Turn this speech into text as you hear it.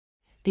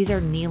These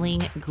are kneeling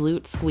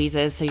glute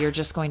squeezes, so you're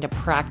just going to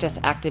practice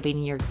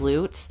activating your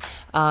glutes.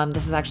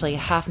 This is actually a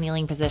half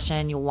kneeling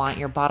position. You'll want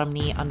your bottom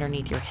knee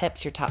underneath your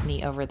hips, your top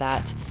knee over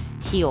that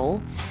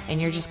heel, and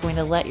you're just going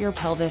to let your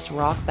pelvis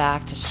rock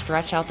back to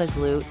stretch out the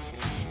glutes,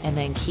 and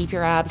then keep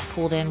your abs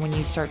pulled in. When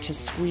you start to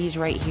squeeze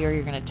right here,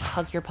 you're going to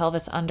tuck your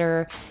pelvis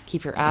under,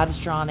 keep your abs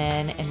drawn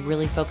in, and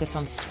really focus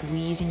on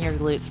squeezing your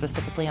glutes,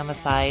 specifically on the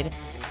side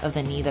of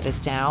the knee that is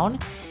down.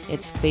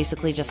 It's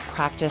basically just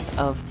practice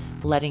of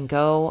letting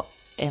go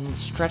and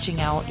stretching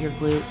out your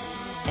glutes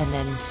and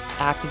then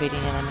activating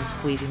them and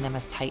squeezing them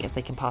as tight as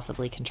they can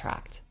possibly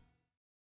contract.